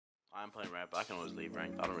I'm playing ramp, I can always leave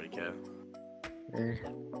rank. I don't really care.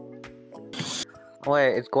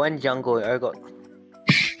 Wait, it's Gwen jungle. Urgot.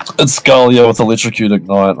 It's Galio with Electrocute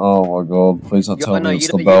Ignite. Oh my god, please don't tell me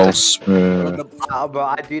it's the Bell Spear. Bro,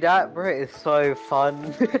 I do that, bro. It's so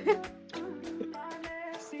fun.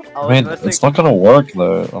 I mean, it's not gonna work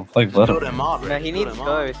though. I'm playing better. No, he needs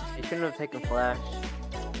Ghost. He shouldn't have taken Flash.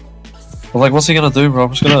 But like, what's he gonna do, bro?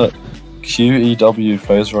 I'm just gonna QEW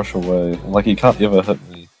phase rush away. Like, he can't ever hit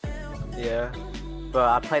me. Yeah. Bro,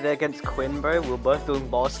 I played it against Quinn, bro. We were both doing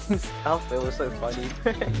boss and stuff. It was so funny.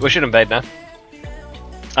 We should invade now.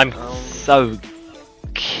 I'm so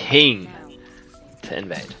keen to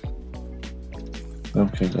invade.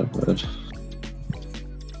 Okay, invade.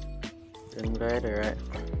 Invade, alright.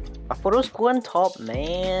 I thought it was Gwen top,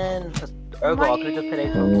 man. Urgot, I could've just played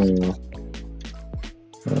Atoms.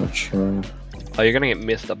 Oh, true. Oh, you're gonna get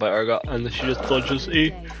messed up by Urgot unless you just dodges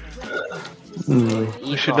E.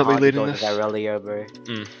 You should not be leading this. Bro.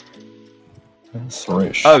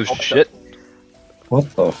 Thresh. Oh shit. What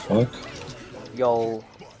the fuck? Yo,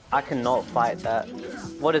 I cannot fight that.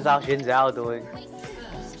 What is our Xin Zhao doing?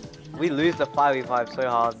 We lose the 5v5 so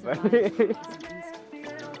hard, bro.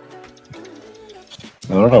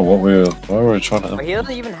 I don't know why we're trying to. But he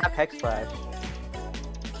doesn't even have Hex Flash.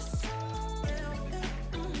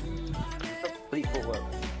 Complete footwork.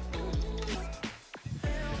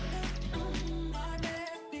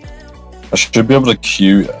 I should be able to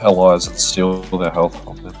Q allies and steal their health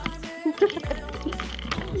from them.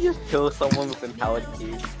 You just kill someone with empowered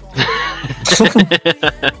Q.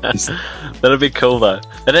 That'd be cool though.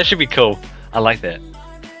 That'd actually be cool. I like that.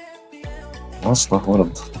 That's not what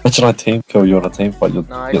I'm. Imagine I team kill you on a team fight, you'll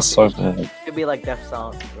get so mad. It could be like Death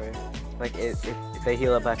Silence, bro. Like, if they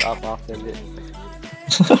heal it back up after this.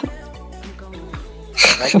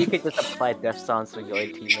 Like, you could just apply Death Silence on your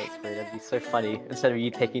own teammates, bro. That'd be so funny. Instead of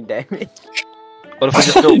you taking damage. What if we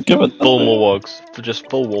just do full Warwogs? Just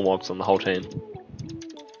full Warwogs on the whole team.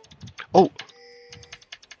 Oh!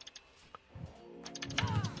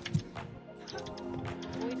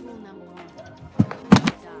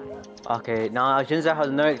 Okay, now Jinza has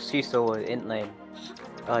no excuse to int lane.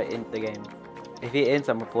 Int the game. If he ints,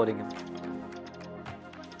 I'm reporting him.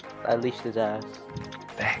 I leashed his ass.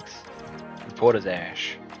 Thanks. Report his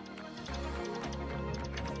ass.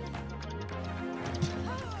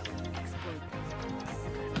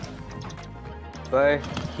 Bro,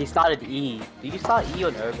 he started E. Did you start E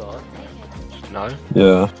on Urgot? No.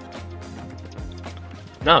 Yeah.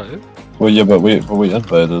 No. Well, yeah, but we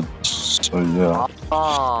invaded, so yeah.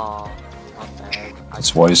 Oh, not bad.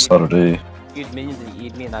 That's why you started E. You'd minions and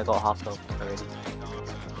E'd me and I got half health already.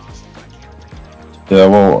 Yeah,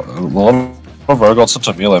 well, a lot of Urgots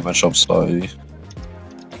into melee matchups start E.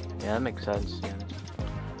 Yeah, that makes sense. Yeah.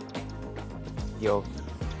 Yo,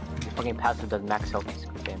 your fucking passive does max health and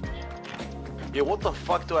secret damage. Yeah, what the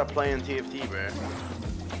fuck do I play in TFT, bro?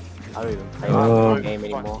 I don't even play the game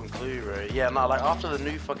anymore. Fucking clue, bro. Yeah, no, like after the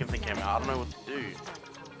new fucking thing came out, I don't know what to do.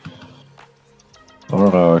 I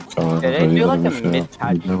don't know, I can't Did they do like a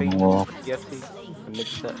mid-patch no thing more. for TFT? A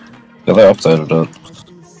mid-set? Yeah, they updated it.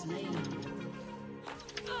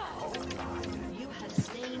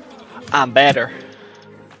 I'm better.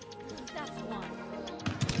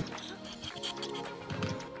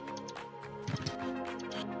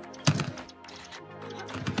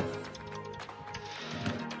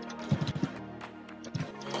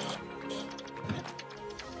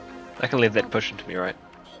 I can leave that push into me, right?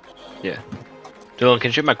 Yeah. Dylan,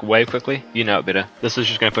 can you make wave quickly? You know it better. This is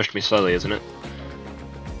just going to push me slowly, isn't it?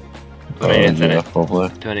 Yeah, probably.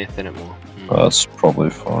 Do I need to thin it more? That's probably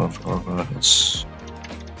fine. I don't know. It's.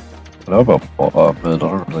 I know about mid, I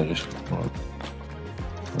don't really.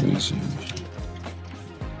 Crazy.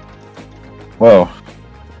 Wow.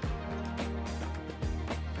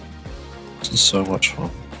 This is so much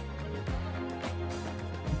fun.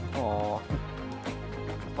 Aww.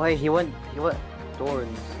 Wait, he went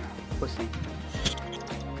Doran's pussy.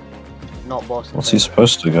 Not Boston. What's he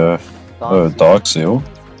supposed to go? Oh, Dark Seal?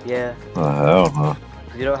 Yeah. Oh, hell no.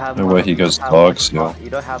 You don't have No way he goes Dark Seal. You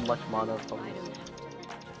don't have much mana from this.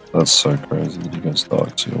 That's so crazy that he goes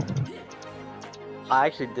Dark Seal. I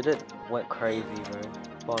actually didn't went crazy, bro.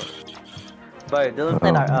 But bro, Dylan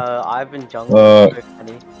played Ivan jungle.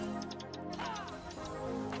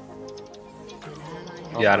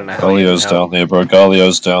 Yeah, I don't know how Galio's down there, bro.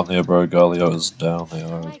 Galio's down there, bro. Galio's down there.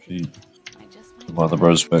 I repeat. Come on, the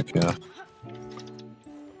bro's back here.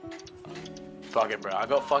 Fuck it, bro. I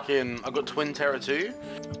got Twin Terror too,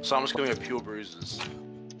 so I'm just gonna go pure bruises.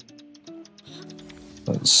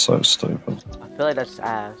 That's so stupid. I feel like that's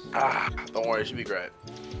ass. Don't worry, it should be great.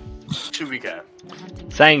 should we go?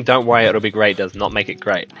 Saying don't worry, it'll be great does not make it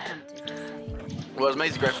great. Well, it's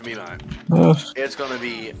amazing great for me, mate. Uh, It's gonna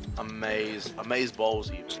be amaze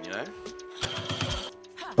balls even, you know?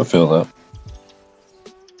 I feel that.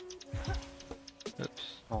 Oops.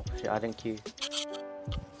 Oh shit, I didn't queue.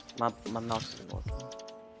 My mouse isn't working.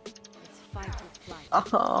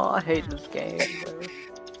 Oh, I hate this game, bro.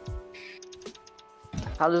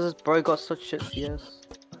 How does this bro got such shit CS?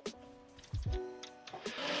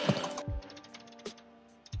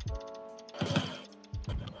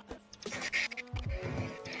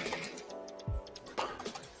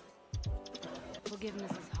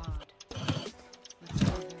 Forgiveness is hard.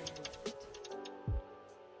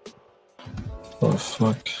 Oh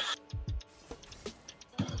fuck.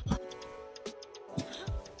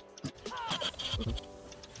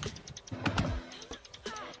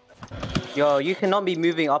 Yo, you cannot be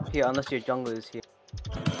moving up here unless your jungler is here.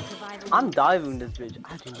 I'm diving this bitch.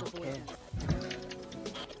 I do not care.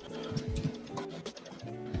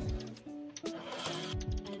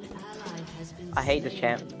 I hate this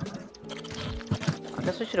champ. I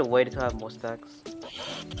guess we should have waited to have more stacks.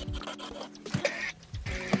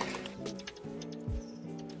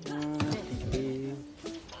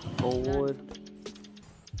 Forward.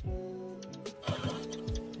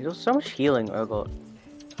 There's so much healing, oh god.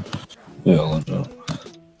 Yeah, I'll let you.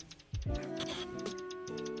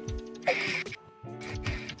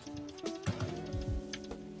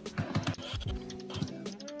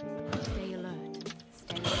 Stay alert.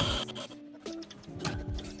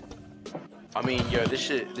 I mean, yo, this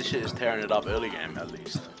shit is tearing it up early game at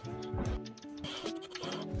least.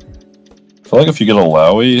 I feel like if you get a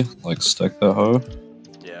Lowy, like stack that hoe,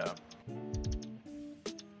 Yeah.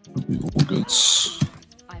 it'll be all goods.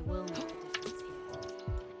 I will make a difference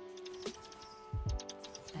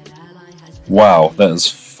here. An ally has been Wow, that is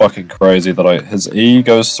fucking crazy that his E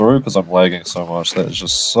goes through because I'm lagging so much. That is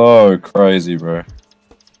just so crazy, bro.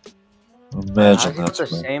 Imagine He's got that, the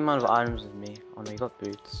bro. same amount of items as me. Oh no, you got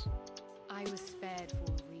boots. I was spared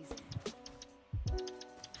for a reason.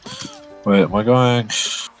 Wait, am I going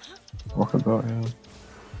walkabout here?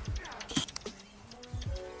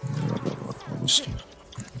 Yeah, I got walkabout.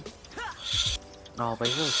 Oh, but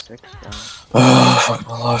he's only 6 down. Ah, fuck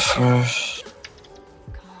my life, bro.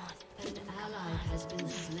 Come on. An ally has been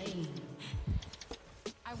slain.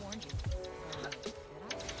 I warned you.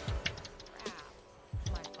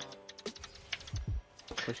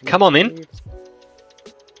 Come on, then.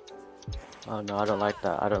 Oh no, I don't like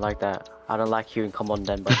that. I don't like that. I don't like hearing "come on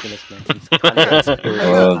then" by Finis, man.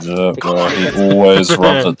 Oh, yeah, bro. He always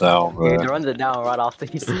runs it down, He bro. runs it down right after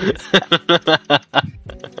he says.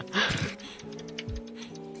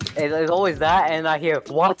 It's always that, and I hear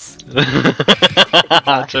what?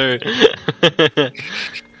 True.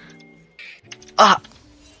 Ah!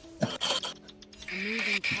 A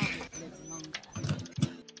moving target lives longer.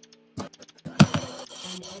 An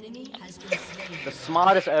enemy has been slain. The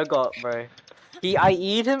smartest Urgot, bro. I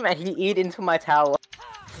eat him, and he eat into my tower.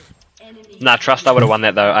 Nah, trust I would have won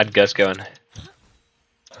that though. I'd ghost going. No,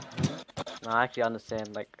 I actually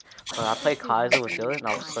understand. Like, when I played Kaiser with Dylan, and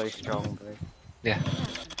I was so strong, bro. Yeah.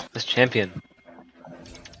 This champion.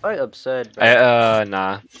 So absurd, bro.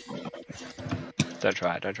 Nah. Don't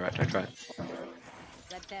try it, don't try it, don't try it.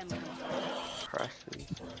 Let them Crashy.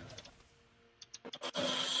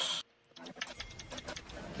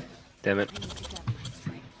 Damn it. come together.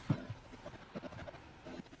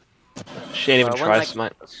 She ain't even Bro, when, try like,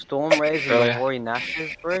 smite. Storm Rays and Earlier. Ori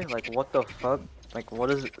Nashes, bro. Like, what the fuck? Like, what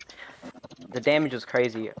is it? The damage was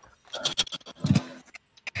crazy.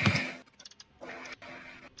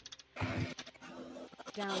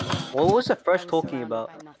 Down low. What was the I first was talking surrounded about?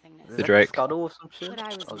 by nothingness. Is The that Drake. Scuttle or some shit? But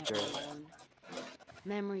I was Oh, never Drake. alone.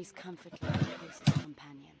 Memories comfort like the closest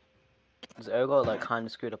companion. Because Urgot, like, kind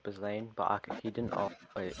of screwed up his lane, but he didn't. Oh,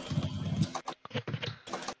 wait.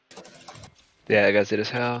 Yeah, that guy's dead as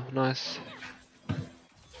hell. Nice.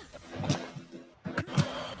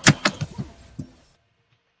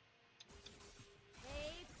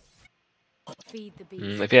 Feed the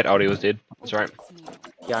beast. If he had ulti, he was dead. That's right. It's me.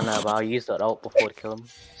 Yeah, I know, but I used that ult before to kill him.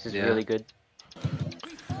 This is Yeah. really good.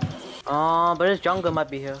 But his jungler might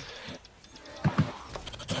be here.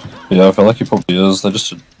 Yeah, I feel like he probably is. They just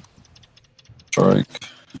did Drake.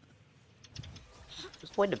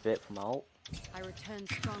 Just wait a bit for my ult. I returned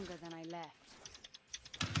stronger than I left.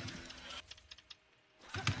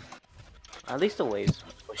 At least the wave's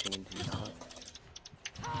pushing into me now.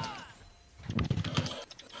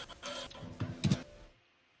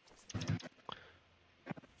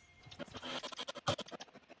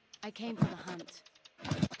 I came for the hunt,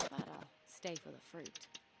 but I'll stay for the fruit.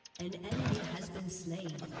 An enemy has been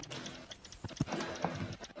slain.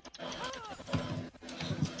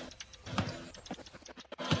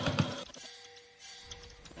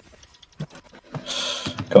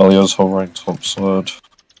 Galio's hovering topside.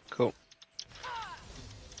 Cool.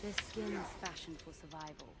 This skin is fashioned for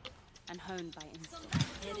survival and honed by instinct.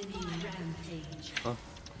 Enemy rampage.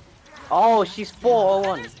 Oh, she's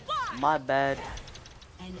 401. My bad.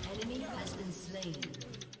 An enemy has been slain.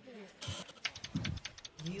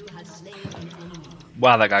 You have slain an enemy.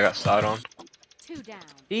 Wow, that guy got started on. 2 down.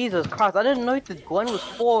 Jesus Christ, I didn't know the Gwen was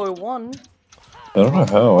 401. I don't know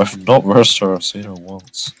how. I've not versed her. I've seen her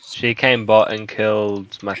once. She came bot and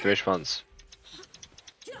killed my Thresh once.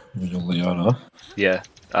 Your Leona. Yeah.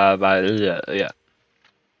 Yeah.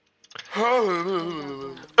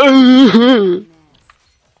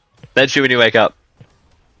 That's you when you wake up.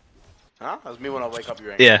 Huh? That's me when I wake up,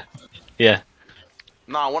 you ain't. Yeah. Yeah.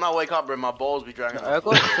 Nah, when I wake up, bro, my balls be dragging.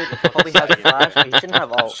 Urgot should probably have flash, but he shouldn't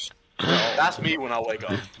have ult. That's me when I wake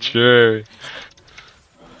up. True.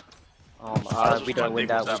 We don't win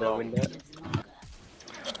that, we don't win that.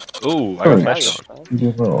 Ooh, I got Hey, flash on.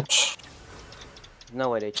 you not. No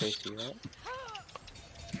way they chase you,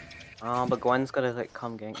 right? But Gwen's gotta like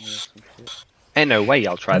come gank me or some shit. Ain't no way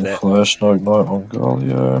I'll try that. Flash, no ignite on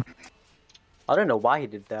Galio. I don't know why he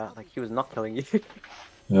did that, like he was not killing you.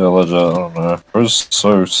 Yeah, legit, I don't know. It was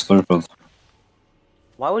so stupid.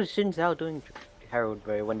 Why was Xin Zhao doing Herald,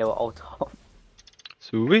 bro, when they were all top?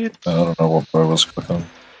 Sweet. I don't know what bro was clicking.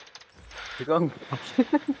 He's going.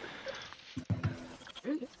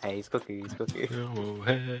 Hey, he's cooking, he's cooking. Oh,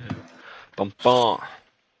 hey. Bum bum.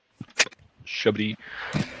 Shubbity.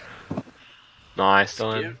 Nice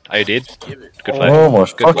done. Oh, you did? Give it. Good play. Oh my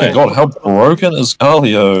Good fucking play. god, how broken is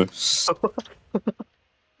Galio?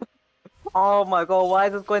 Oh my god, why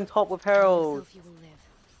is this going top with Herald? Yourself you will live.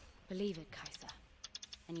 Believe it, Kaiser,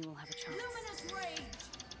 and you will have a chance.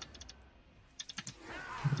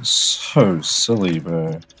 So silly,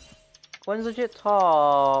 bro. Gwen's legit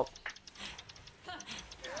top.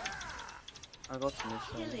 I got some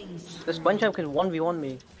this. This Gwen champ can 1v1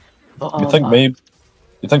 me.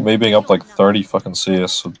 You think me being up like 30 fucking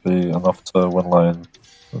CS would be enough to win lane?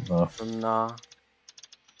 But no. Nah.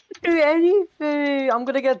 Do anything! I'm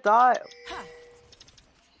gonna get died.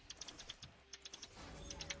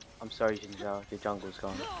 I'm sorry, Jinzhao. Your jungle's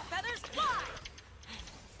gone.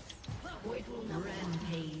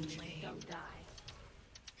 Rampage.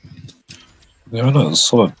 Yeah, I know, it's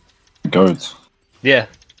sort of goat. Yeah.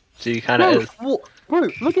 So you kind of is. Bro,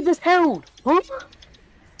 look at this Herald! Huh?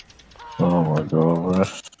 Oh my god, bro.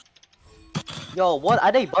 Yo, what?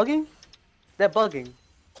 Are they bugging? They're bugging.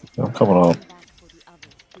 Yeah, I'm coming up. Back for the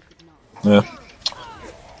others who could not. Yeah.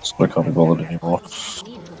 So I can't be bothered anymore.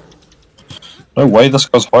 No way, this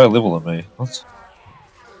guy's higher level than me. What?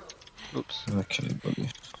 Oops. Okay, buddy.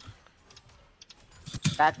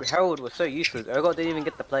 That Herald was so useless. Urgot didn't even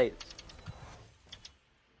get the plates.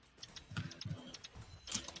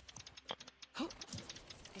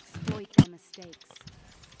 Exploit their mistakes.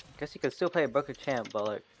 Guess you can still play a broken champ, but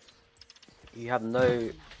like, you have no.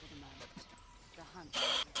 Enough for the moment.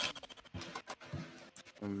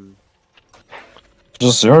 The hunt.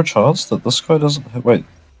 There's zero chance that this guy doesn't hit. Wait,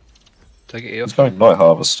 Take it he's off. going Night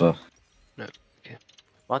Harvester.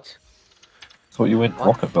 What? Thought you went What?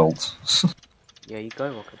 Rocket Belt. Yeah, you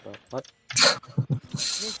go rocket bro. What? This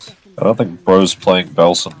second I don't think bro's playing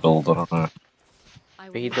Belson build, I don't know. I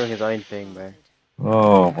But will he's doing his own thing, bro.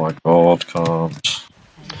 Oh my god, can't.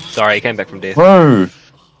 Sorry, he came back from death. Bro!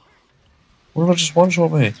 Why did I just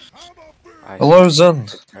one-shot me? Hello, Zen!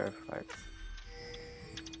 Terrified.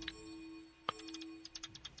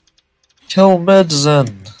 Kill mid,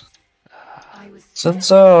 Zen! I was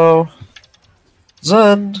Zenzo!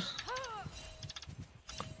 Zen!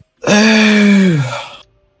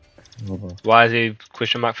 Why is he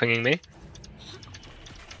question mark thinking me?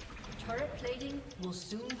 Turret plating will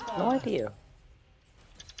soon No fall. idea.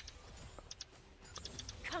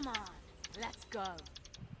 Come on, let's go.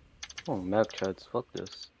 Oh, milk chuds, fuck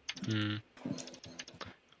this. Hmm.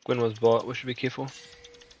 Gwen was bought. We should be careful.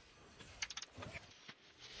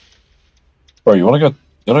 Bro, you wanna go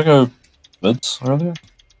mid earlier?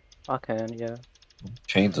 Okay, yeah.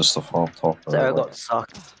 Kane just the farm top. So Urgot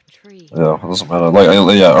sucked. Tree. Yeah, it doesn't matter. Like,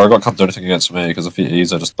 yeah, Urgot can't do anything against me, because if he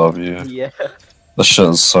E's, I just W. Yeah. This shit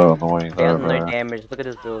is so annoying He though, has no bro. damage. Look at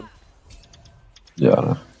his build. Yeah, I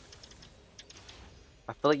know.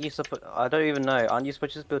 I feel like you supposed. I don't even know. Aren't you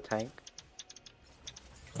supposed to just build tank?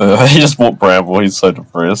 He just bought Bramble, he's so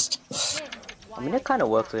depressed. I mean, it kind of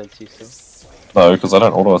works against you still. No, because I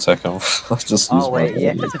don't auto-attack him. I just use Oh my wait,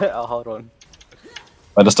 yeah. ability. Oh, hold on.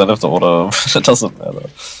 I just don't have to auto him. It doesn't matter.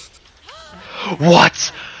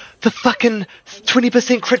 What? The fucking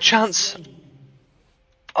 20% crit chance.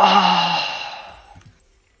 Ah.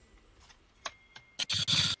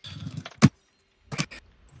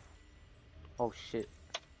 Oh shit.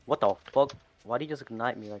 What the fuck? Why'd he just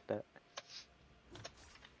ignite me like that?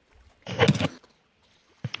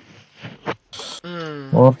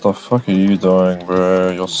 What the fuck are you doing,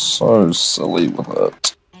 bro? You're so silly with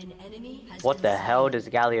it. What the hell does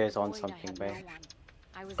Galio's on something, bro?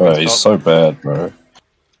 Bro, he's so bad, bro.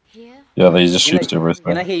 Yeah, they just used You know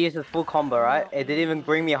everything. he used his full combo, right? It didn't even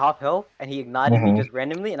bring me half health, and he ignited me just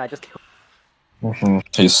randomly, and I just killed.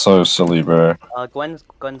 He's so silly, bro. Gwen's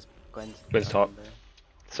top. bro.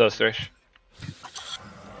 So Thresh.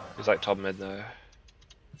 He's like top mid though.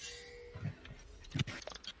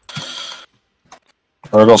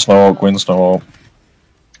 I got snow ult, Gwen's snow ult.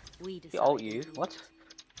 He ult you? What?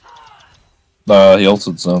 Nah, he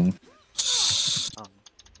ulted Zen.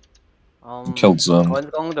 Killed Zen. Gwen's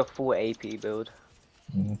going the full AP build.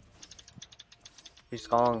 He's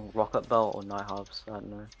going Rocket Belt or Night Hubs, I don't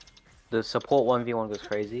know. The support 1v1 was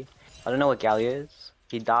crazy. I don't know what Galio is.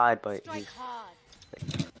 He died, but he's...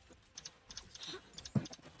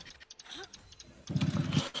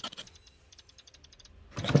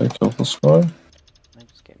 Okay, kill this guy. I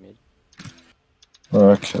just get mid.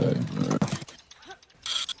 Okay, bro.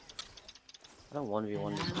 I don't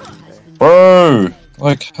 1v1 this game, Bro!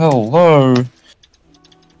 Like, hello!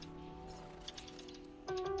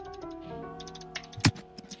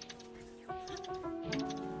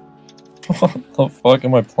 What the fuck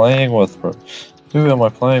am I playing with, bro? Who am I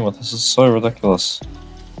playing with? This is so ridiculous.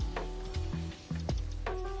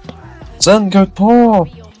 Zen, go top!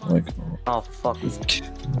 Like, oh fuck me. so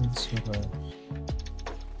bad.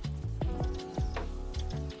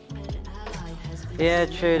 Yeah,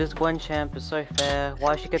 true, this Gwen champ is so fair.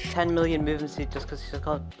 Why she get 10 million movement speed just because she's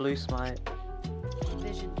got blue smite?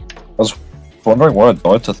 I was wondering why I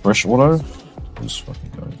died to Thresh Auto. Who's fucking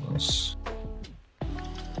doing this?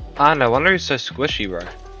 I know, wonder who's so squishy, bro.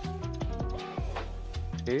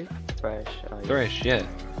 Who? Fresh. Oh, yeah. Thresh, yeah.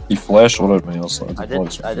 He flash autoed me, I was like,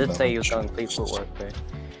 I did say he was going complete footwork, bro.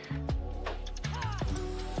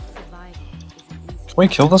 Can we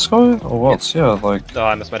kill this guy? Or what? Yeah, like... Oh,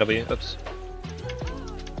 I missed my W. Oops.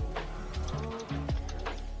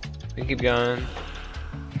 We can keep going. Do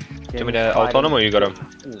you want me to ult on him or you got him?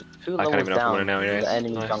 Two I can't even levels open one down. now, anyways. The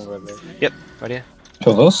enemy Nice. jungler, bro. Yep, right here.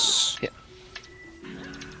 Kill this? Yep.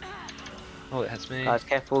 Oh, it hits me. Guys,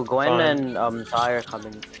 careful. Gwen Fine. and Zyre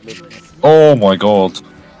coming mid. Oh my god.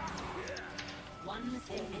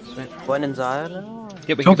 Gwen and Zyre? No.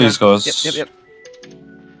 Yep, we Kill can these go. guys. Yep.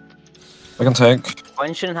 I can tank.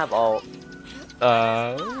 Gwen shouldn't have ult.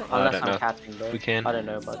 I Unless don't I'm know. capping, bro. We can. I don't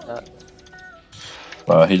know about that.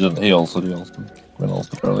 He didn't, he ulted. Gwen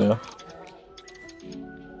ulted earlier.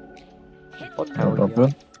 What Oh, hell not yeah.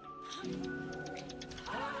 good.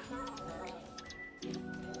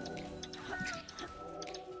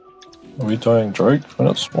 Are we dying Drake when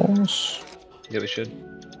it spawns? Yeah, we should.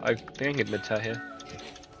 I think I can get mid tower here.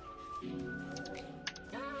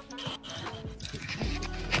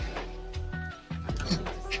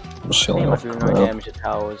 I'm just healing Ain't off doing crap. no damage to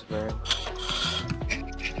towers, bro.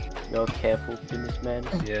 You're careful, finish, man.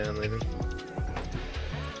 Yeah, I'm leaving.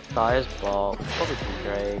 Zyre's ball. Probably some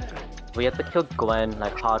Drake. We have to kill Gwen,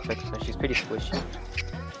 like hard trick, so she's pretty squishy.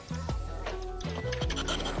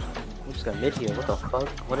 I'm just going mid here, what the fuck?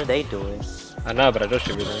 What are they doing? I know, but I dodged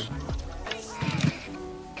everything.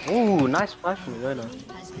 Ooh, nice flash from Yona.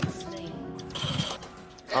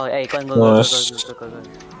 Oh, hey, Gwen, go.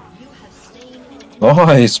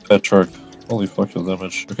 Nice, Patrick. Holy fuck, your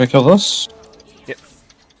damage. Okay, kill this. Yep.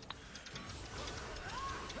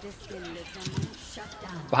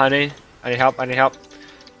 Behind me. I need help.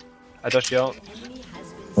 I dodged you out.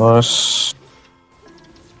 Nice.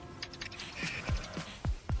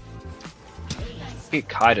 Get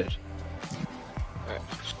kited. Alright.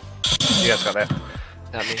 You guys got that.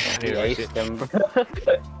 Not me. I need to race it. Aced them,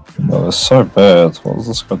 bro. Oh, it's so bad. What is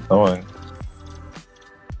this guy doing?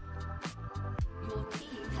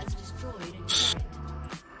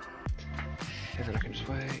 And then I can just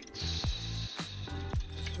wait.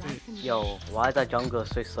 Yo, why is that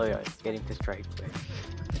jungler so slow at getting this Drake, bro?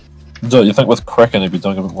 Dude, you think with Kraken he'd be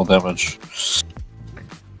doing a bit more damage?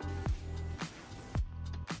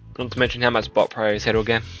 Not to mention how much bot pro he's had all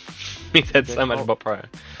game. He's had so much bot pro.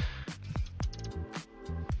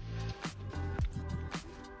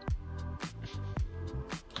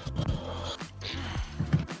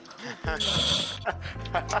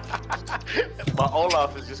 But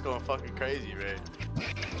Olaf is just going fucking crazy, man.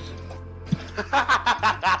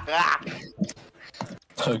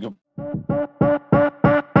 So good. Bye.